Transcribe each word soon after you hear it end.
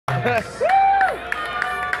That's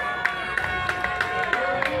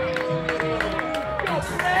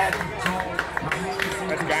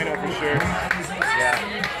gyno for sure. Yeah.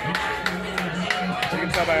 You can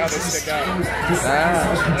tell by how they stick out.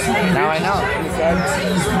 Now I know.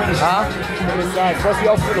 Huh? Plus he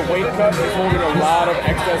also did a weight cut. He's holding a lot of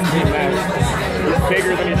excess lean mass. He's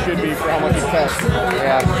bigger than he should be for how much he cuts.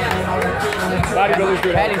 Yeah. Bodybuilders do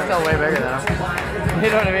it. Patty's still way bigger than him. You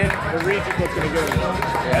know what I mean? The reach is what's going to get him.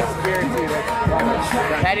 That's guaranteed.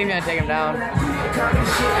 Patty's going to take him down.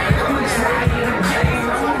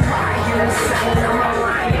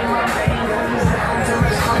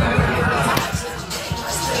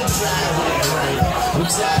 I'm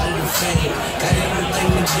tired of the fame, got everything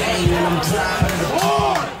to gain, and I'm driving the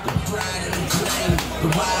hard. The pride and the claim, the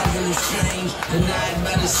wild and the strange, the night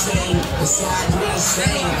by the same, the sides were the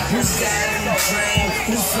same. Who's guiding the train?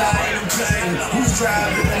 Who's flying the plane? Who's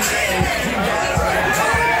driving the name?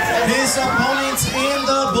 His opponents in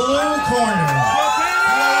the blue corner.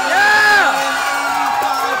 Yeah!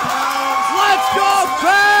 Let's go,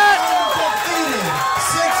 Pat! Defeated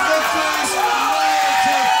 6 victories,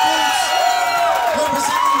 royalty boots,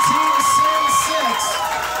 representing Team Sin 6.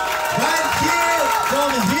 Right here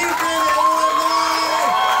from Hebron,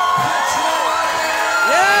 Illinois, Patrick.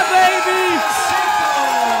 Yeah, baby!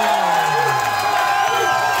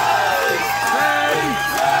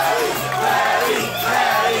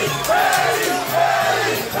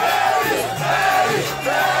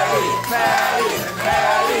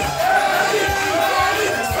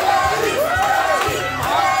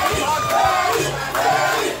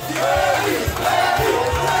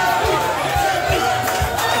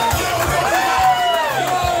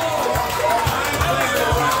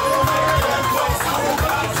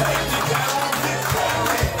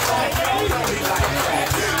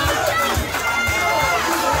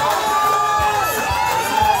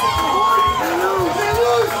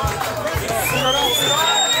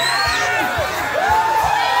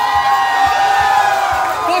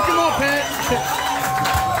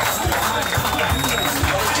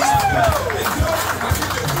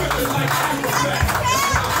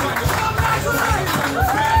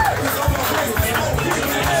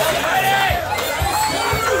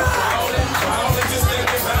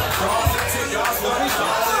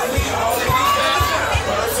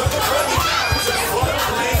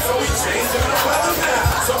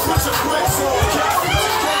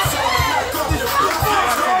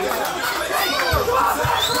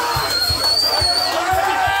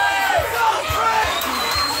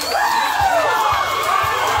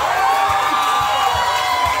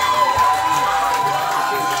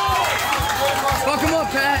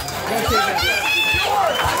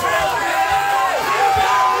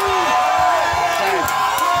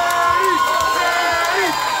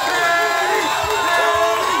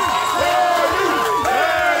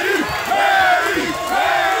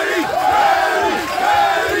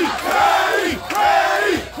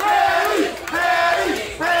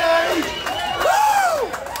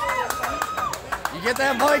 Get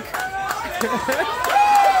that, Mike?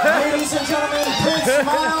 Ladies and gentlemen, Prince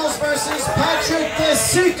Miles versus Patrick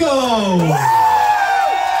Deccico.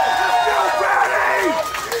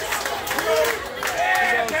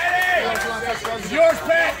 It's yours,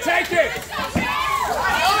 Pat. Take it.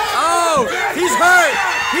 Oh, he's hurt.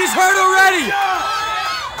 He's hurt already.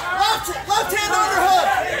 Left hand underhook.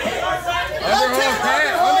 Underhook,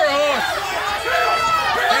 Pat. Underhook.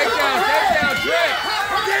 Takedown, trick.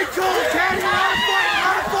 Get cool, Caddy. Not a fight,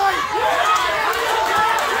 not a fight.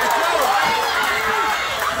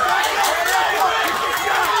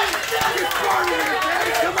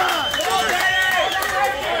 Come on.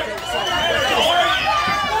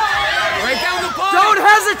 Break down the punch. Don't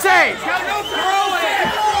hesitate. Got no throw it.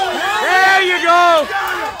 There you go.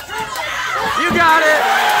 You got it.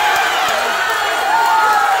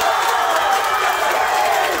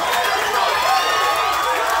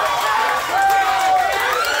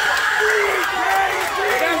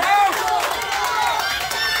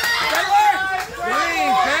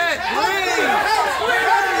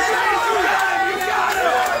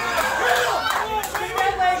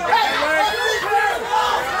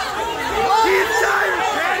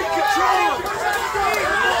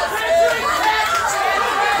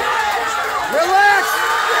 Relax.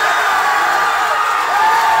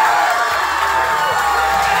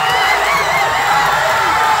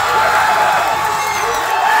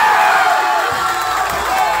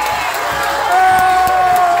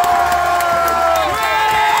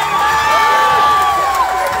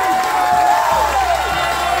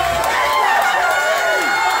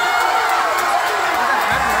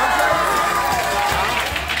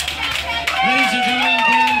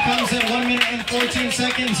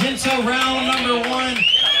 seconds into round number 1.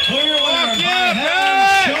 Clear winner by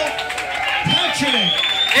head choke, Patrick.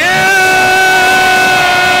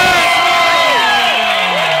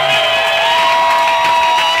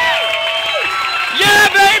 Yeah,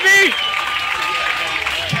 baby!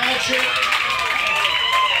 Patrick,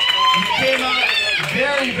 you came out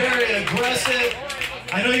very, very aggressive.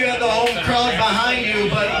 I know you had the home crowd behind you,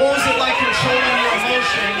 but what was it like controlling your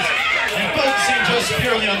emotions and focusing just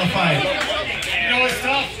purely on the fight? You know, it's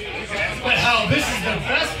tough, but hell, this is the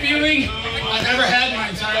best feeling I've ever had in my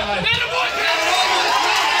entire life.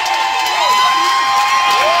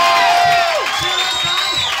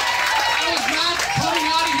 I was not coming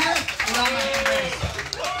out of here without my race.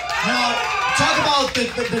 Now, talk about the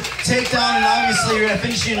takedown, and obviously you're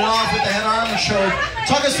finishing it off with the head arm choke.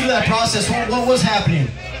 Talk us through that process. What was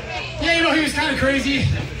happening? Yeah, you know, he was kind of crazy.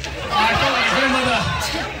 I felt like I hit him with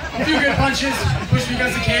a few good punches. He pushed me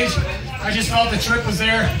against the cage. I just felt the trip was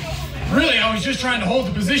there. Really, I was just trying to hold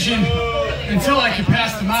the position until I could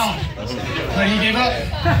pass him out. But he gave up.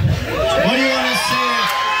 What do you want to say?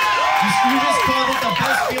 You just called it the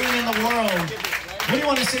best feeling in the world. What do you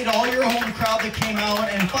want to say to all your home crowd that came out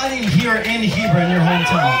and fighting here in Hebron, your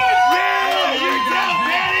hometown?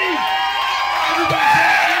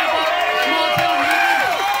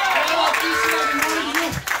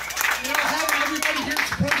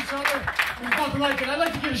 Like it. I'd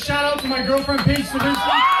like to give a shout out to my girlfriend, Paige Slavinsky. If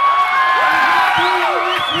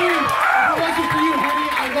it wasn't for you, honey,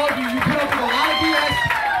 I love you. You put up with a lot of BS.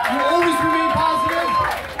 You always remain positive.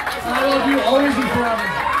 And I love you always and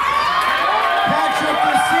forever.